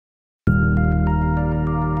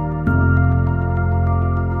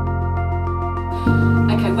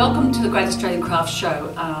Welcome to the Great Australian Craft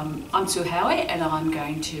Show. I'm Sue Howie and I'm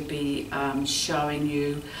going to be showing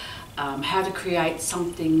you how to create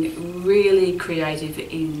something really creative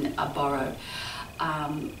in a boro.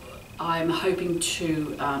 I'm hoping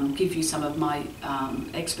to give you some of my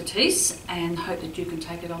expertise and hope that you can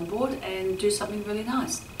take it on board and do something really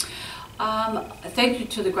nice. Thank you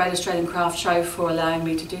to the Great Australian Craft Show for allowing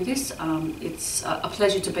me to do this. It's a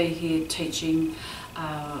pleasure to be here teaching.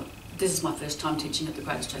 This is my first time teaching at the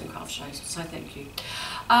Great Australian Craft Show, so thank you.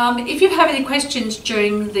 If you have any questions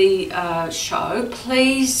during the show,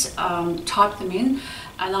 please type them in,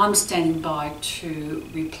 and I'm standing by to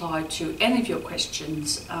reply to any of your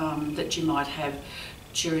questions that you might have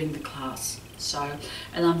during the class.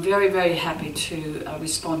 And I'm very, very happy to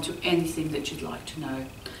respond to anything that you'd like to know.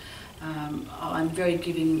 I'm very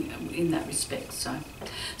giving in that respect.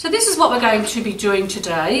 So this is what we're going to be doing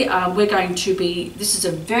today. This is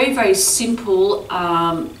a very, very simple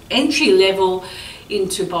entry level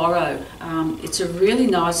into Boro. It's a really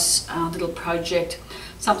nice little project,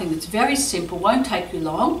 something that's very simple, won't take you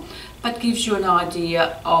long, but gives you an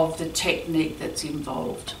idea of the technique that's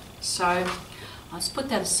involved. So I'll just put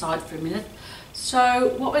that aside for a minute.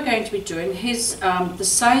 So what we're going to be doing, here's the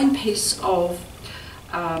same piece of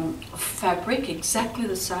fabric, exactly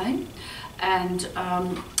the same, and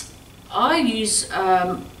I use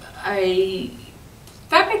a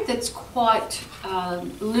fabric that's quite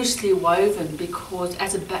loosely woven, because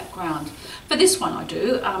as a background for this one I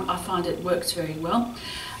do, I find it works very well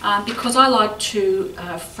because I like to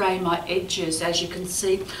frame my edges. As you can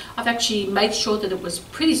see, I've actually made sure that it was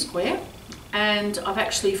pretty square, and I've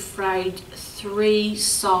actually frayed 3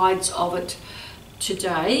 sides of it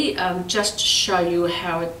today, just to show you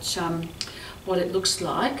how what it looks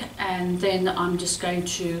like, and then I'm just going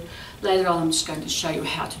to, later on, I'm just going to show you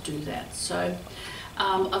how to do that. So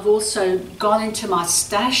I've also gone into my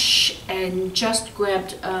stash and just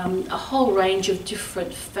grabbed a whole range of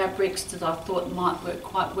different fabrics that I thought might work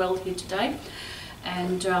quite well here today,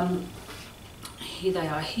 and here they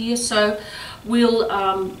are here. So we'll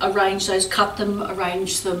arrange those, cut them,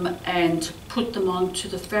 arrange them, and put them onto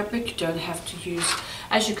the fabric. You don't have to use,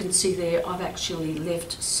 as you can see there, I've actually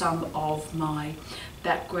left some of my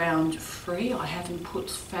background free. I haven't put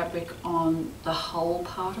fabric on the whole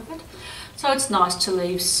part of it. So it's nice to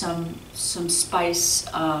leave some space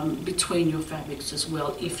between your fabrics as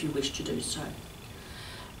well, if you wish to do so.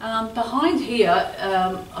 Behind here,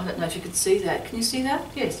 I don't know if you can see that. Can you see that?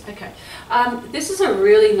 Yes, okay. This is a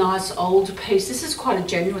really nice old piece. This is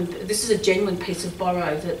a genuine piece of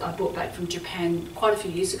Boro that I brought back from Japan quite a few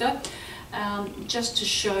years ago. Just to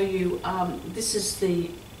show you, this is the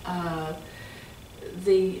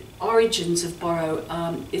origins of Boro.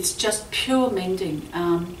 It's just pure mending,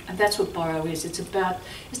 and that's what Boro is. It's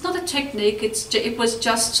not a technique, it was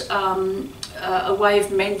just a way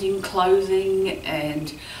of mending clothing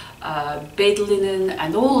and bed linen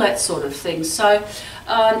and all that sort of thing. So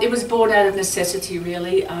it was born out of necessity,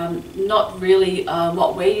 really, not really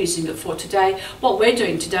what we're using it for today. What we're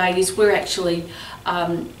doing today is we're actually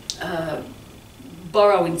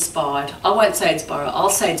Boro-inspired. I won't say it's Boro, I'll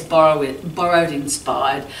say it's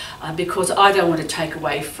borrowed-inspired, because I don't want to take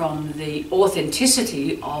away from the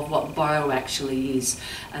authenticity of what Boro actually is.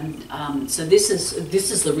 And so this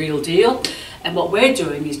is the real deal, and what we're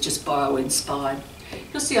doing is just Boro-inspired.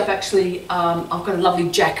 You'll see I've actually, I've got a lovely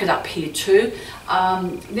jacket up here too.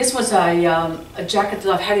 This was a jacket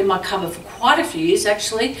that I've had in my cupboard for quite a few years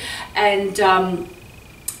actually, and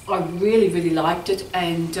I really, really liked it,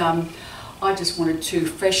 and I just wanted to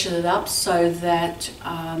freshen it up so that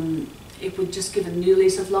it would just give a new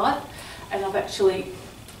lease of life. And I've actually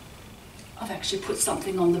put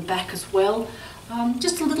something on the back as well,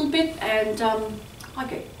 just a little bit, and I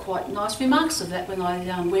get quite nice remarks of that when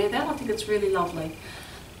I wear that. I think it's really lovely.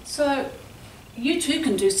 So you too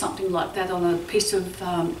can do something like that on a piece of,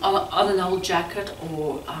 on an old jacket,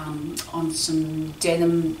 or on some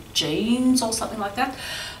denim jeans or something like that.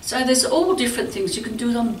 So there's all different things. You can do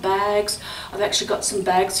it on bags. I've actually got some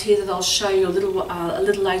bags here that I'll show you a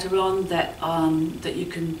little later on, that that you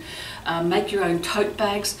can make your own tote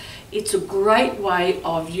bags. It's a great way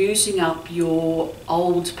of using up your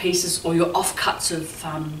old pieces or your offcuts of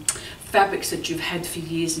fabrics that you've had for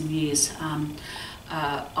years and years.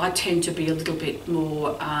 I tend to be a little bit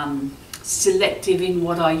more selective in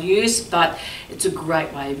what I use, but it's a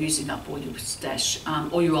great way of using up all your stash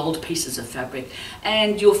or your old pieces of fabric.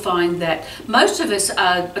 And you'll find that most of us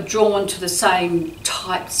are drawn to the same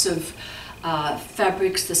types of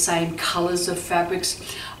fabrics, the same colours of fabrics.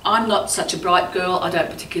 I'm not such a bright girl. I don't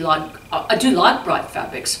particularly like, I do like bright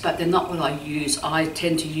fabrics, but they're not what I use. I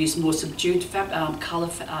tend to use more subdued colour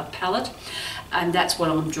palette, and that's what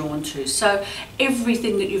I'm drawn to. So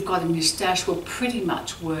everything that you've got in your stash will pretty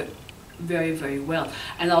much work very, very well.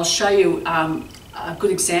 And I'll show you a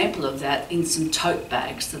good example of that in some tote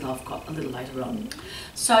bags that I've got a little later on.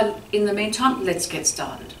 So in the meantime, let's get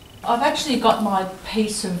started. I've actually got my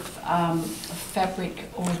piece of fabric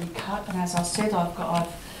already cut, and as I said,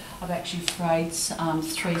 I've actually frayed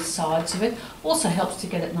 3 sides of it. Also helps to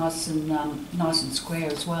get it nice and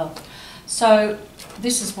square as well. So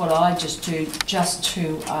this is what I just do, just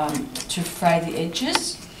to fray the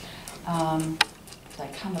edges. They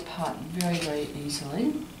come apart very, very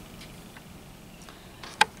easily.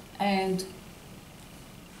 And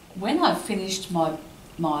when I've finished my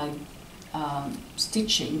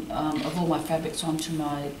stitching of all my fabrics onto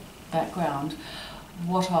my background,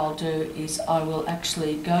 what I'll do is I will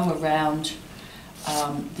actually go around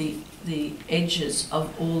the edges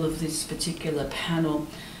of all of this particular panel,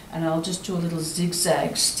 and I'll just do a little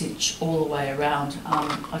zigzag stitch all the way around.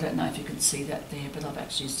 I don't know if you can see that there, but I've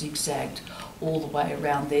actually zigzagged all the way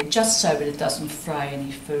around there, just so that it doesn't fray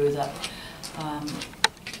any further.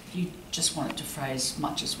 You just want it to fray as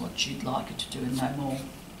much as what you'd like it to do and no more.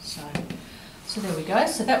 So there we go.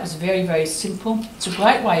 So that was very, very simple. It's a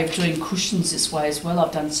great way of doing cushions this way as well.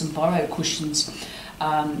 I've done some Boro cushions.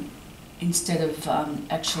 Instead of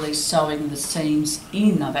actually sewing the seams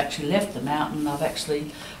in, I've actually left them out and I've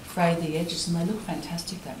actually frayed the edges, and they look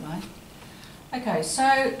fantastic that way. Okay,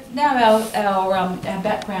 so now our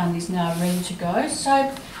background is now ready to go. So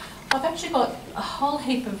I've actually got a whole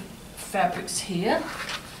heap of fabrics here.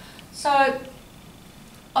 So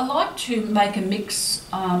I like to make a mix,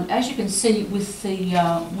 as you can see with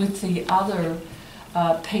the other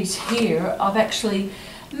piece here. I've actually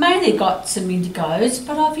mainly got some indigos,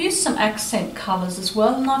 but I've used some accent colours as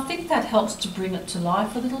well, and I think that helps to bring it to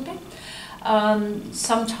life a little bit.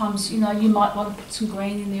 Sometimes, you know, you might want to put some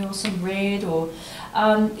green in there or some red, or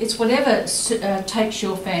it's whatever takes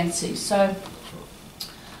your fancy. So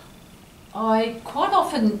I quite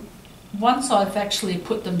often, once I've actually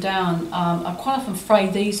put them down, I quite often fray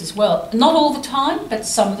these as well. Not all the time, but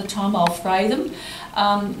some of the time I'll fray them,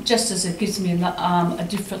 just as it gives me a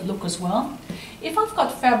different look as well. If I've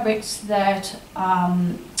got fabrics that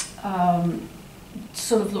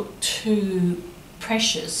sort of look too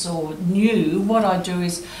precious or new, what I do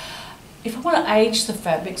is, if I want to age the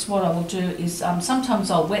fabrics, what I will do is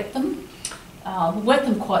sometimes I'll wet them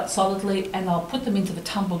quite solidly, and I'll put them into the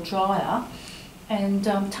tumble dryer and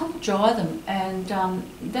tumble dry them, and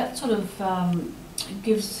that sort of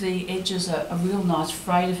gives the edges a real nice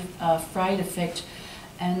frayed effect,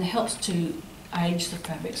 and helps to age the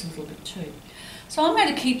fabrics a little bit too. So I'm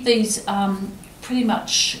going to keep these pretty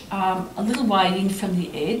much a little way in from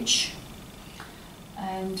the edge,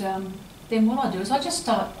 and then what I do is I just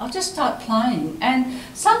start playing. And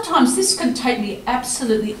sometimes this can take me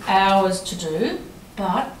absolutely hours to do,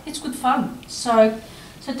 but it's good fun. So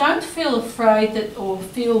don't feel afraid that, or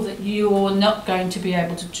feel that you're not going to be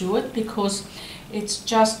able to do it, because it's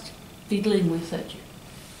just fiddling with it.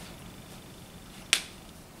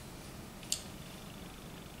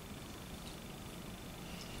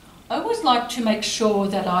 I always like to make sure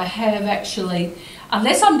that I have actually,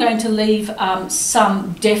 unless I'm going to leave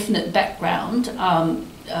some definite background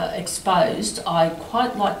exposed, I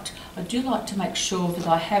do like to make sure that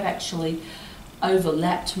I have actually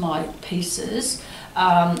overlapped my pieces,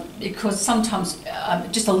 because sometimes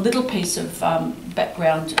just a little piece of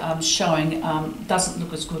background showing doesn't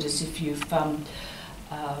look as good as if you've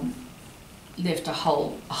left a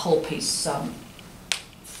whole piece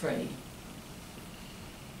free.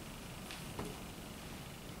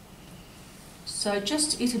 So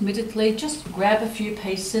just intermittently, just grab a few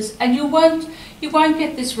pieces, and you won't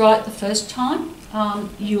get this right the first time.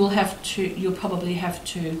 You'll probably have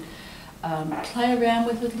to play around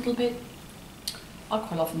with it a little bit. I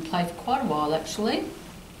quite often play for quite a while actually,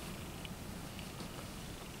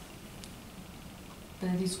 but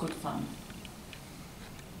it is good fun.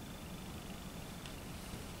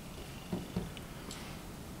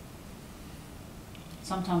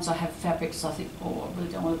 Sometimes I have fabrics I think, oh, I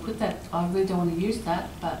really don't want to put that, I really don't want to use that,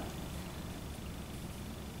 but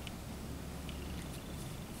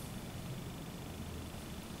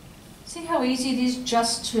see how easy it is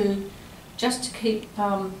just to keep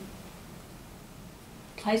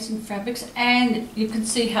placing fabrics, and you can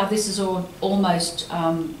see how this is all almost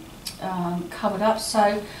covered up.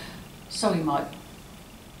 So we might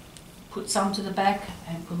put some to the back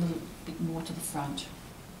and put a little bit more to the front.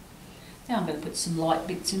 Now I'm going to put some light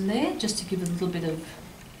bits in there just to give it a little bit of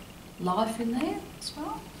life in there as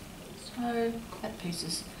well. So that piece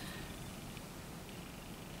is...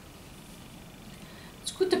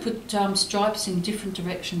 It's good to put stripes in different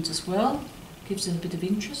directions as well. Gives it a bit of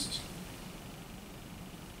interest.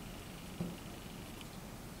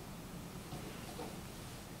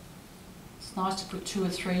 It's nice to put 2 or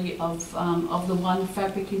 3 of the one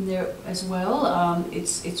fabric in there as well.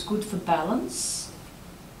 It's good for balance.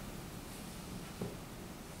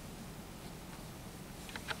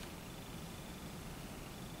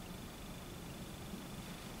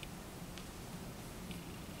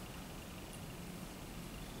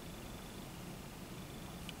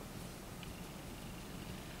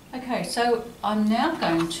 Okay, so I'm now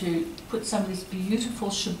going to put some of this beautiful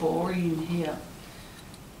shibori in here.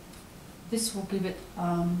 This will give it,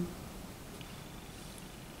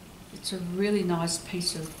 it's a really nice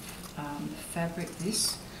piece of fabric,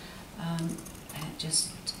 this, and it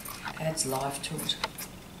just adds life to it.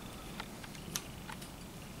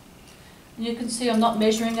 And you can see I'm not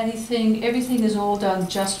measuring anything, everything is all done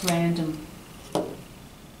just random.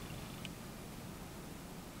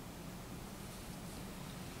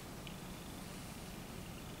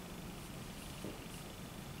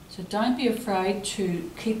 So don't be afraid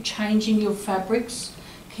to keep changing your fabrics,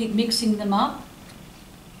 keep mixing them up.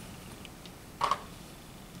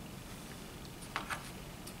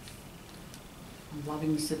 I'm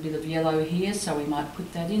loving this a bit of yellow here, so we might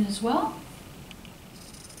put that in as well.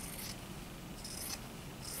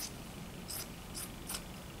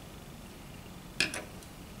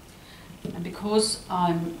 And because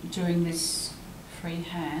I'm doing this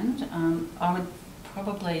freehand, I would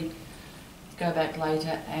probably go back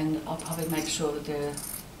later and I'll probably make sure that they're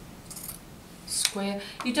square.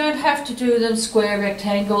 You don't have to do them square,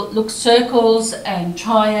 rectangle. Look, circles and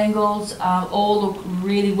triangles all look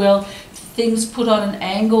really well. Things put on an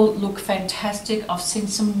angle look fantastic. I've seen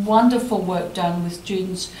some wonderful work done with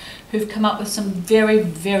students who've come up with some very,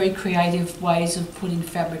 very creative ways of putting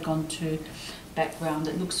fabric onto background.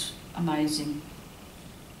 It looks amazing.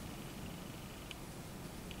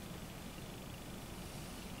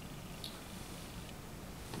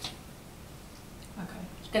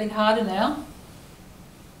 Getting harder now.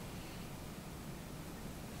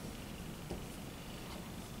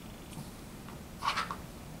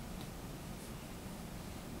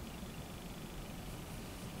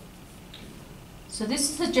 So this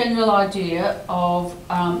is the general idea of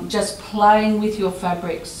just playing with your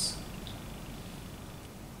fabrics.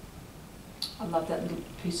 I love that little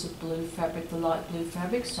piece of blue fabric, the light blue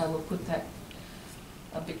fabric, so we'll put that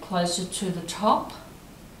a bit closer to the top.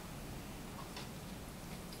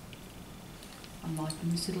 I'm liking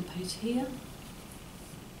this little piece here.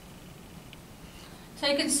 So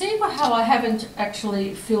you can see how I haven't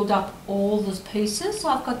actually filled up all the pieces.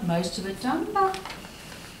 I've got most of it done, but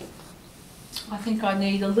I think I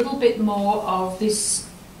need a little bit more of this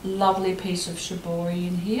lovely piece of shibori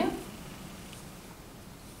in here.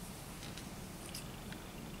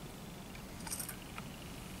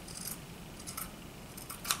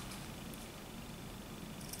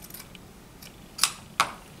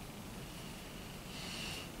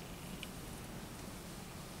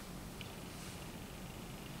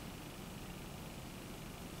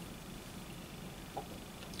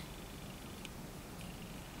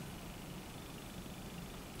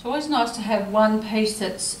 It's always nice to have one piece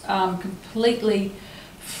that's completely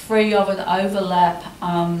free of an overlap.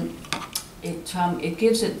 It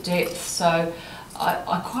gives it depth, so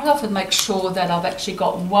I quite often make sure that I've actually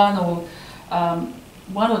got one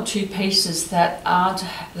or two pieces that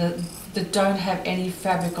that don't have any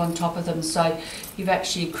fabric on top of them, so you've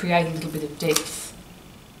actually created a little bit of depth.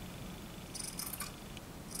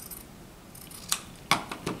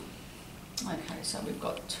 Okay, so we've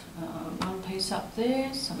got one piece up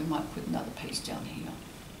there, so we might put another piece down here.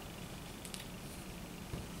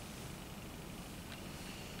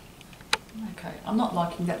 Okay, I'm not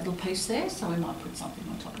liking that little piece there, so we might put something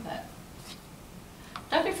on top of that.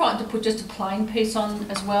 Don't be frightened to put just a plain piece on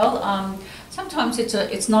as well. Sometimes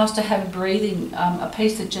it's nice to have a breathing, a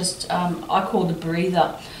piece that just, I call the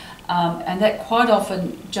breather, and that quite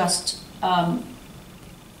often just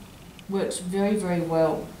works very, very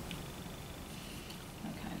well.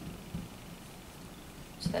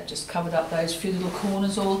 So that just covered up those few little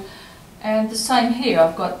corners all. And the same here,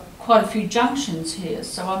 I've got quite a few junctions here,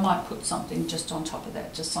 so I might put something just on top of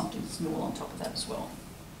that, just something small on top of that as well.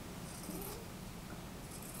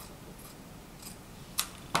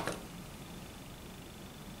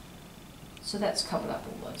 So that's covered up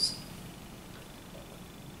all those.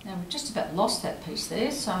 Now we've just about lost that piece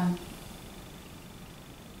there, so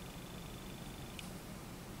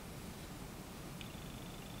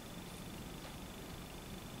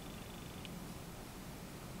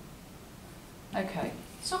Okay,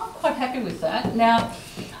 so I'm quite happy with that. Now,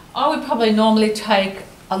 I would probably normally take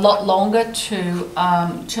a lot longer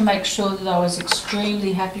to make sure that I was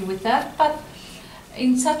extremely happy with that, but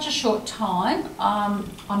in such a short time,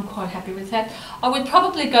 I'm quite happy with that. I would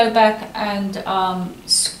probably go back and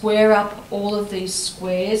square up all of these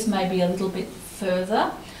squares, maybe a little bit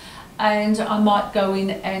further, and I might go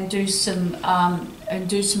in and do some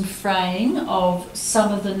fraying of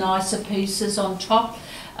some of the nicer pieces on top.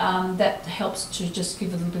 That helps to just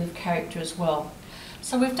give a little bit of character as well.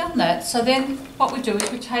 So we've done that. So then what we do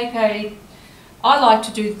is we take I like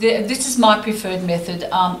to do, this is my preferred method.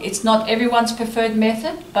 It's not everyone's preferred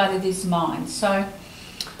method, but it is mine. So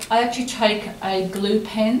I actually take a glue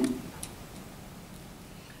pen.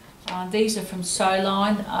 These are from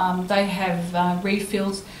Sewline. They have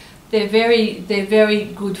refills. They're very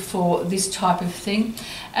good for this type of thing.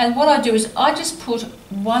 And what I do is I just put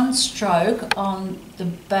one stroke on the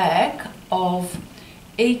back of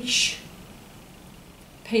each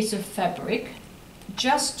piece of fabric,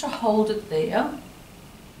 just to hold it there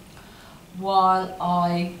while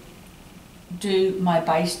I do my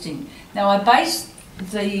basting. Now I baste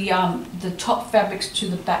the top fabrics to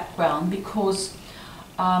the background because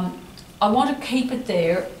I want to keep it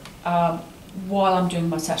there while I'm doing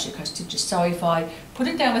my sashiko stitches. So if I put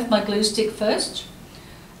it down with my glue stick first,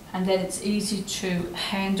 and then it's easy to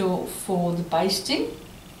handle for the basting.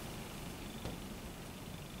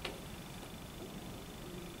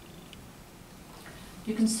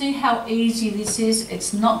 You can see how easy this is.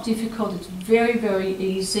 It's not difficult, it's very, very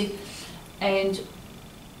easy, and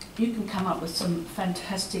you can come up with some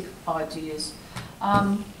fantastic ideas.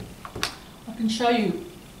 I can show you,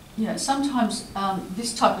 sometimes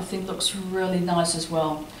this type of thing looks really nice as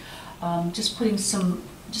well. Just putting some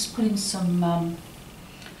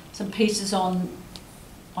pieces on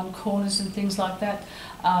corners and things like that.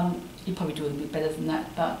 You probably do a little bit better than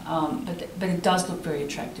that, but it does look very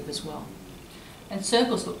attractive as well. And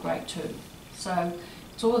circles look great too. So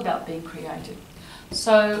it's all about being creative.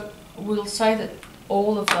 So we'll say that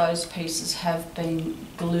all of those pieces have been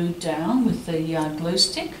glued down with the glue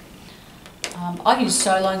stick. I use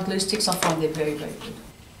Sewline glue sticks. I find they're very, very good.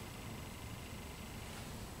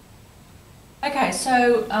 Okay,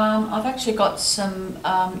 so I've actually got some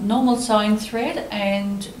normal sewing thread,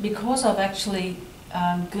 and because I've actually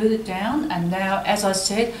glued it down, and now, as I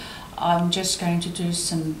said, I'm just going to do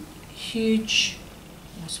some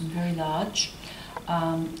very large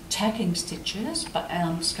tacking stitches, and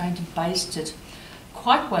I'm just going to baste it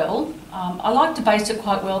quite well. I like to baste it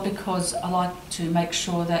quite well because I like to make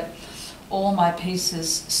sure that all my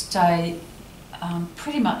pieces stay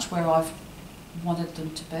pretty much where I've wanted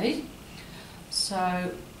them to be.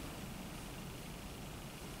 So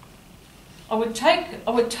I would take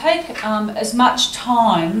as much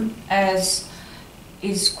time as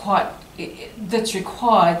that's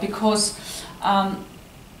required, because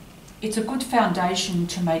it's a good foundation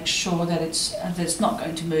to make sure that it's not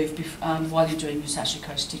going to move while you're doing your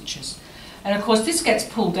sashiko stitches. And of course this gets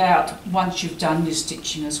pulled out once you've done your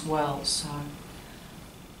stitching as well. So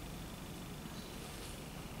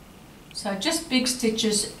just big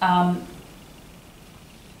stitches,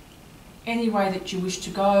 any way that you wish to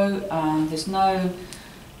go. There's no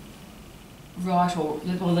right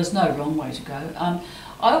there's no wrong way to go.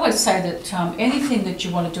 I always say that anything that you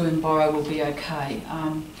want to do in Boro will be okay.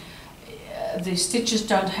 The stitches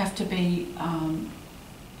don't have to be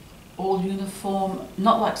all uniform,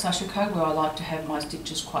 not like sashiko where I like to have my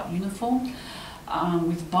stitches quite uniform.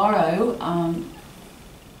 With Boro,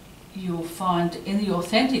 you'll find, in the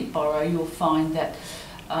authentic Boro, you'll find that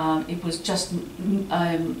it was just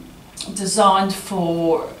designed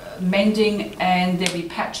for mending, and there'll be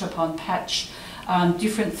patch upon patch,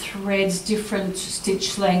 different threads, different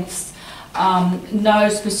stitch lengths, no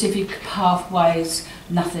specific pathways,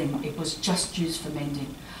 nothing. It was just used for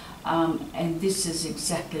mending, and this is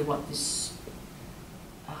exactly what this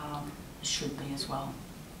should be as well.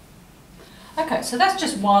 Okay, so that's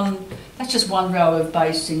just one row of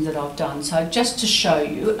basting that I've done. So just to show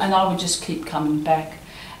you, and I will just keep coming back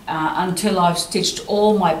until I've stitched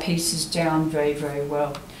all my pieces down very, very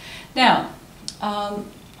well. Now,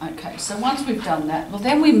 okay, so once we've done that, well,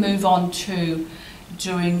 then we move on to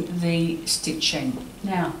doing the stitching.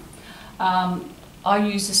 Now, I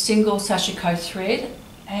use a single sashiko thread,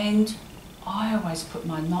 and I always put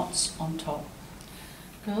my knots on top.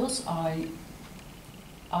 Girls, I've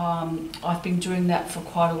been doing that for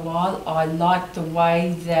quite a while. I like the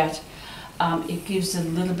way that it gives a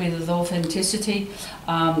little bit of authenticity.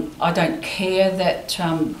 I don't care that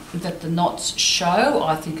that the knots show.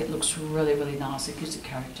 I think it looks really, really nice. It gives it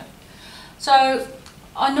character. So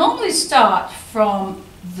I normally start from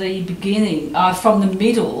the beginning, from the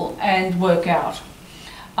middle, and work out.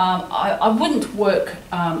 I wouldn't work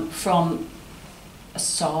from a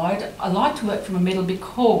side. I like to work from a middle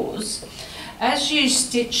because as you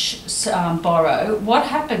stitch Boro, what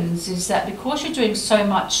happens is that because you're doing so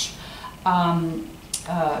much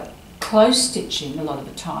close stitching a lot of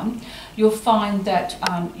the time, you'll find that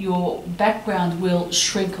your background will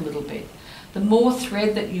shrink a little bit. The more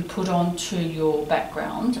thread that you put onto your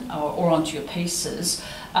background or onto your pieces,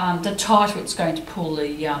 the tighter it's going to pull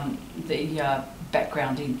the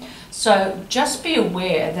background in. So just be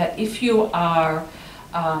aware that if you are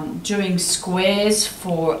doing squares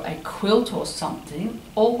for a quilt or something,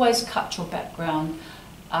 always cut your background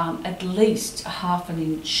at least 1/2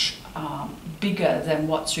 inch bigger than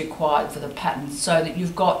what's required for the pattern, so that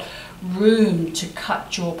you've got room to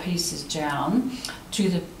cut your pieces down to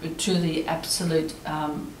the absolute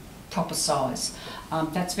proper size.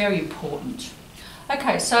 That's very important.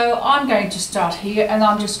 Okay, so I'm going to start here, and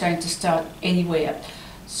I'm just going to start anywhere.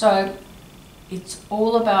 So it's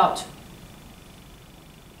all about,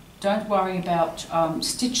 don't worry about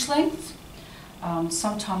stitch length.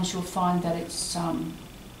 Sometimes you'll find that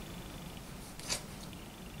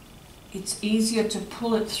it's easier to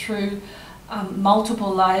pull it through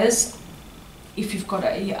multiple layers if you've got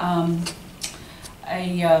a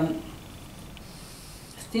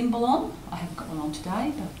thimble on. I haven't got one on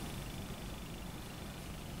today, but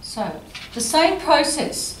so the same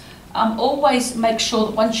process. Always make sure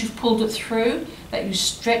that once you've pulled it through, that you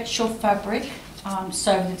stretch your fabric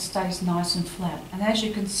so that it stays nice and flat. And as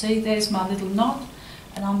you can see, there's my little knot,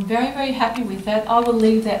 and I'm very, very happy with that. I will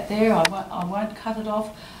leave that there. I won't cut it off.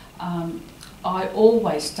 I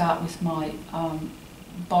always start with my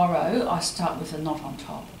Boro. I start with a knot on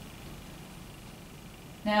top.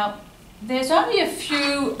 Now, there's only a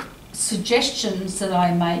few suggestions that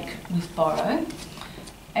I make with Boro,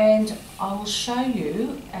 and I will show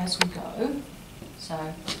you as we go. So,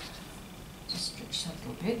 just stretch that a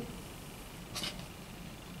little bit.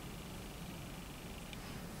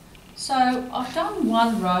 So I've done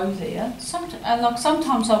one row there,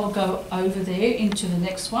 sometimes I will go over there into the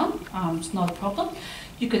next one, it's not a problem.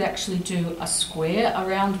 You could actually do a square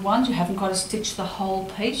around one. You haven't got to stitch the whole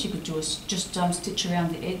piece, you could do just stitch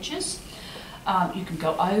around the edges. You can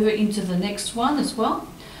go over into the next one as well.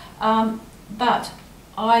 But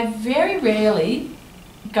I very rarely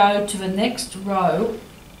go to the next row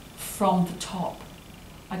from the top.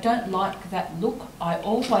 I don't like that look. I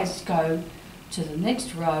always go to the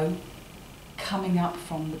next row coming up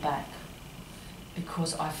from the back,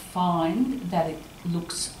 because I find that it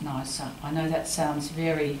looks nicer. I know that sounds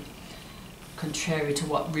very contrary to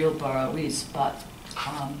what real Boro is, but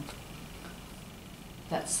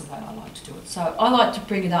that's the way I like to do it. So I like to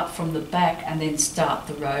bring it up from the back and then start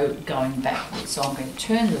the row going backwards. So I'm going to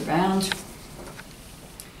turn it around,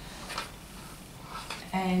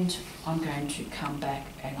 and I'm going to come back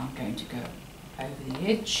and I'm going to go over the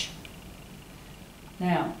edge.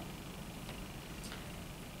 Now,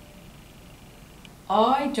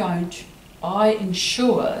 I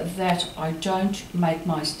ensure that I don't make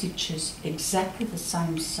my stitches exactly the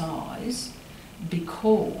same size,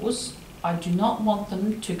 because I do not want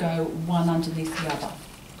them to go one underneath the other.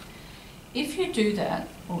 If you do that,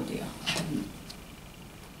 oh dear,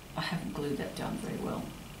 I haven't glued that down very well.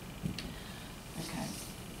 Okay,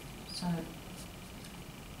 so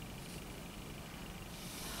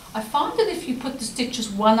I find that if you put the stitches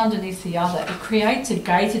one underneath the other, it creates a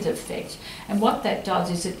gated effect, and what that does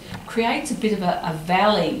is it creates a bit of a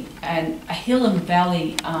valley, and a hill and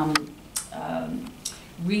valley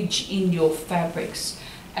ridge in your fabrics,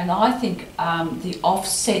 and I think the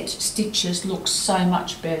offset stitches look so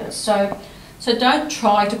much better. So don't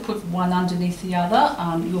try to put one underneath the other.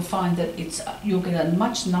 You'll find that you'll get a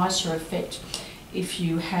much nicer effect if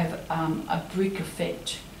you have a brick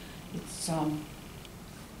effect.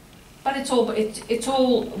 But it's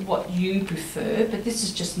all what you prefer, but this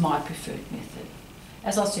is just my preferred method.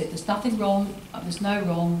 As I said, there's nothing wrong, there's no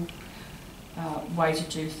wrong way to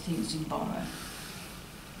do things in Boro.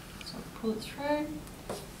 So pull it through,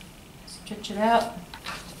 stretch it out.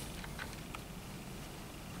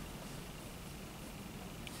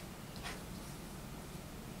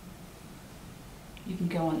 You can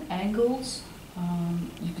go on angles,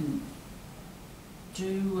 you can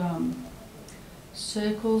do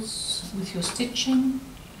circles with your stitching.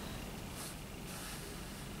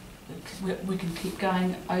 We can keep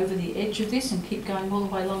going over the edge of this and keep going all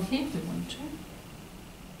the way along here if we want to.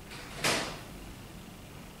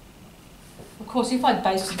 Of course, if I'd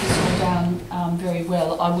basted this all down very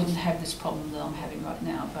well, I wouldn't have this problem that I'm having right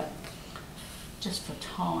now, but just for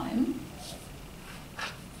time.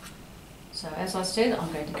 So as I said,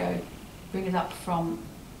 I'm going to go bring it up from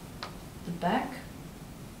the back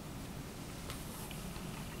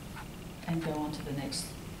and go onto the next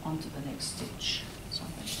stitch. So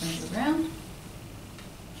I'm going to turn it around,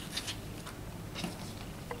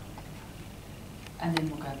 and then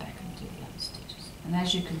we'll go back and do the other stitches. And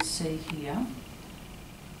as you can see here,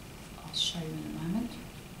 I'll show you in a moment.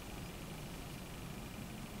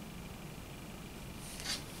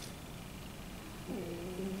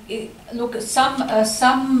 Look, some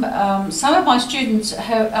of my students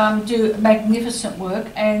do magnificent work,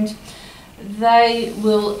 and they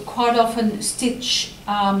will quite often stitch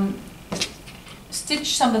some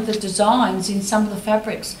of the designs in some of the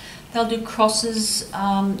fabrics. They'll do crosses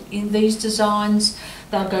in these designs.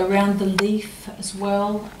 They'll go around the leaf as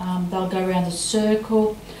well. They'll go around the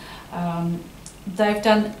circle. They've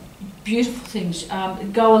done beautiful things.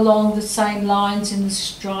 Go along the same lines in the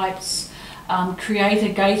stripes. Create a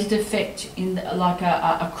gated effect in like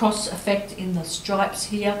a cross effect in the stripes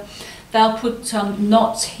here. They'll put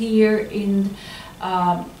knots here in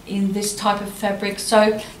this type of fabric.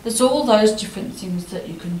 So there's all those different things that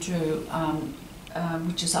you can do,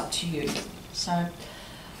 which is up to you. So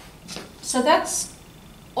that's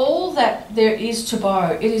all that there is to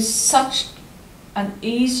borrow. It is such an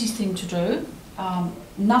easy thing to do.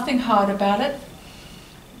 Nothing hard about it,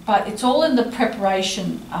 but it's all in the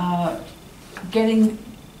preparation. Getting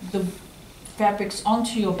the fabrics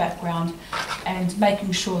onto your background and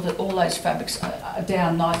making sure that all those fabrics are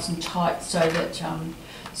down nice and tight, so that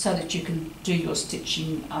you can do your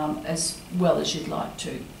stitching as well as you'd like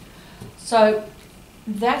to. So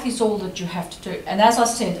that is all that you have to do. And as I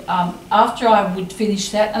said, after I would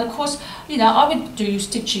finish that, and of course, you know, I would do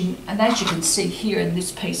stitching, and as you can see here in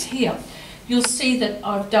this piece here, you'll see that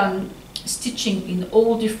I've done stitching in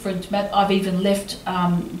all different, I've even left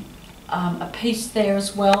a piece there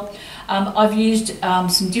as well. I've used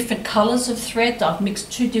some different colours of thread. I've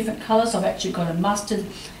mixed two different colours. I've actually got a mustard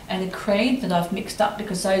and a cream that I've mixed up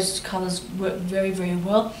because those colours work very, very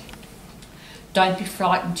well. Don't be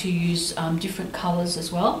frightened to use different colours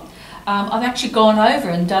as well. I've actually gone over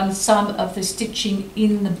and done some of the stitching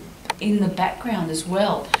in the background as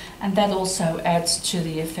well, and that also adds to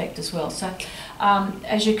the effect as well. So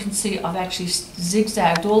as you can see, I've actually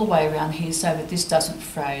zigzagged all the way around here so that this doesn't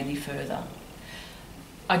fray any further.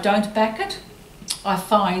 I don't back it. I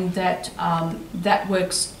find that that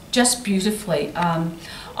works just beautifully.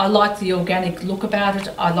 I like the organic look about it.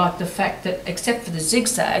 I like the fact that, except for the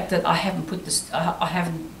zigzag, that I haven't put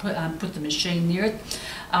the machine near it.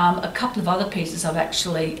 A couple of other pieces I've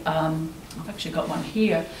actually got one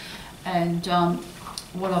here, and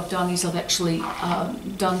what I've done is I've actually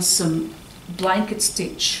done some blanket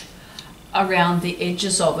stitch around the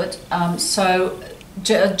edges of it, so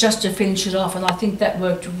just to finish it off, and I think that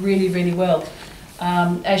worked really, really well.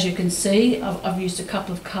 As you can see, I've used a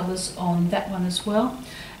couple of colours on that one as well,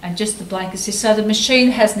 and just the blanket stitch. So the machine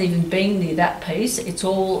hasn't even been near that piece. It's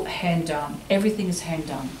all hand done. Everything is hand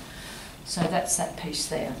done. So that's that piece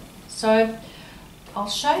there. So I'll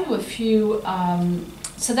show you a few.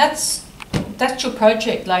 So that's your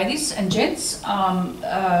project, ladies and gents.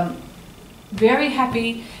 Very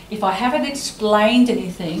happy. If I haven't explained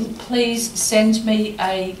anything, please send me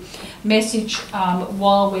a message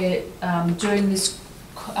while we're doing this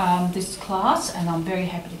class, and I'm very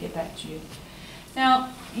happy to get back to you. Now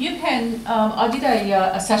you can, I did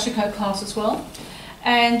a sashiko class as well,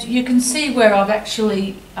 and you can see where I've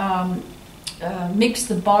actually mixed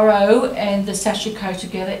the boro and the sashiko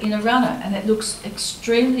together in a runner, and it looks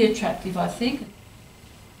extremely attractive, I think.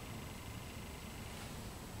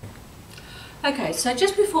 Okay, so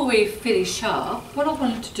just before we finish up, what I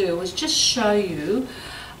wanted to do was just show you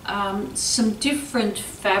some different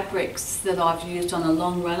fabrics that I've used on a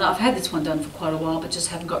long run. I've had this one done for quite a while, but just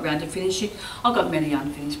haven't got around to finishing. I've got many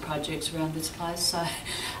unfinished projects around this place. So,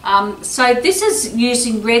 so this is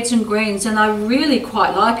using reds and greens, and I really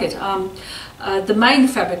quite like it. The main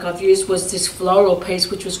fabric I've used was this floral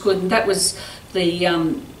piece, which was good, and that was the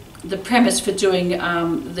premise for doing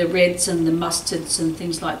the reds and the mustards and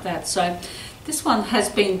things like that. So this one has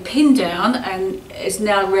been pinned down and is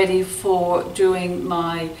now ready for doing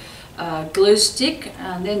my glue stick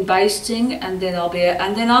and then basting, and then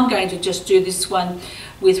I'm going to just do this one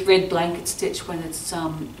with red blanket stitch when it's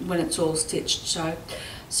all stitched. So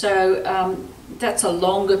that's a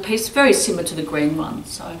longer piece, very similar to the green one.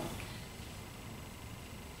 So.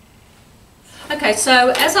 Okay,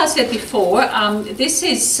 so as I said before, this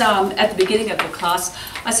is at the beginning of the class.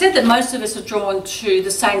 I said that most of us are drawn to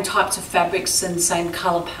the same types of fabrics and same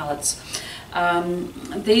colour palettes.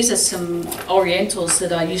 These are some orientals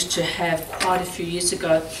that I used to have quite a few years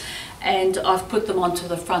ago, and I've put them onto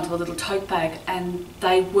the front of a little tote bag, and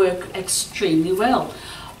they work extremely well.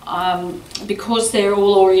 Because they're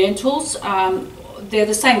all orientals, they're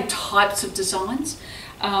the same types of designs.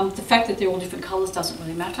 The fact that they're all different colours doesn't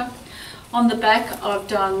really matter. On the back I've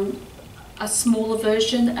done a smaller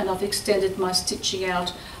version, and I've extended my stitching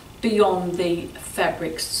out beyond the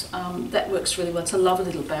fabrics. That works really well. It's a lovely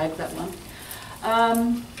little bag, that one.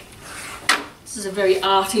 This is a very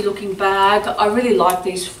arty looking bag. I really like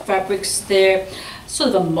these fabrics. They're sort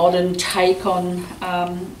of a modern take on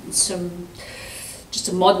just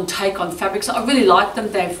a modern take on fabrics. I really like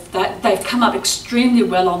them. They've come up extremely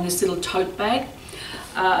well on this little tote bag.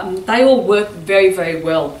 They all work very, very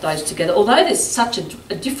well, those together. Although there's such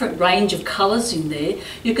a different range of colours in there,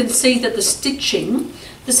 you can see that the stitching,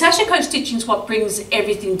 the sashiko stitching is what brings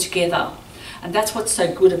everything together. And that's what's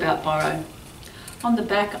so good about Boro. On the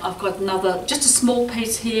back I've got just a small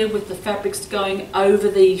piece here with the fabrics going over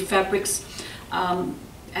the fabrics, and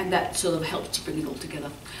that sort of helps to bring it all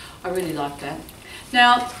together. I really like that.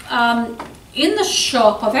 Now, in the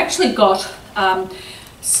shop I've actually got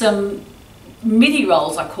some midi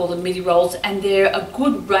rolls. I call them midi rolls, and they're a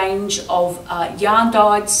good range of yarn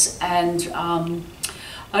dyes and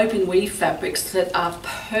open weave fabrics that are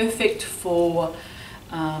perfect for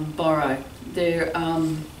Boro.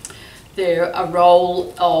 They're a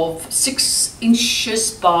roll of 6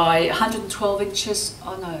 inches by 112 inches.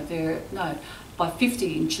 Oh no, by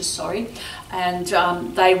 50 inches, sorry, and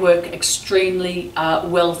they work extremely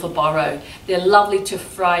well for Boro. They're lovely to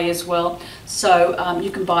fray as well, so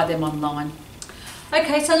you can buy them online.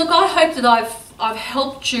 Okay, so look, I hope that I've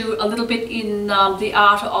helped you a little bit in the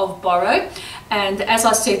art of Boro, and as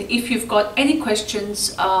I said, if you've got any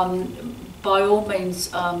questions, by all means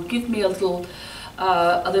give me a little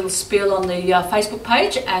spiel on the Facebook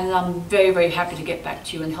page, and I'm very, very happy to get back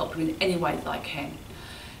to you and help you in any way that I can.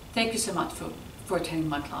 Thank you so much for attending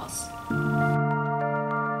my class.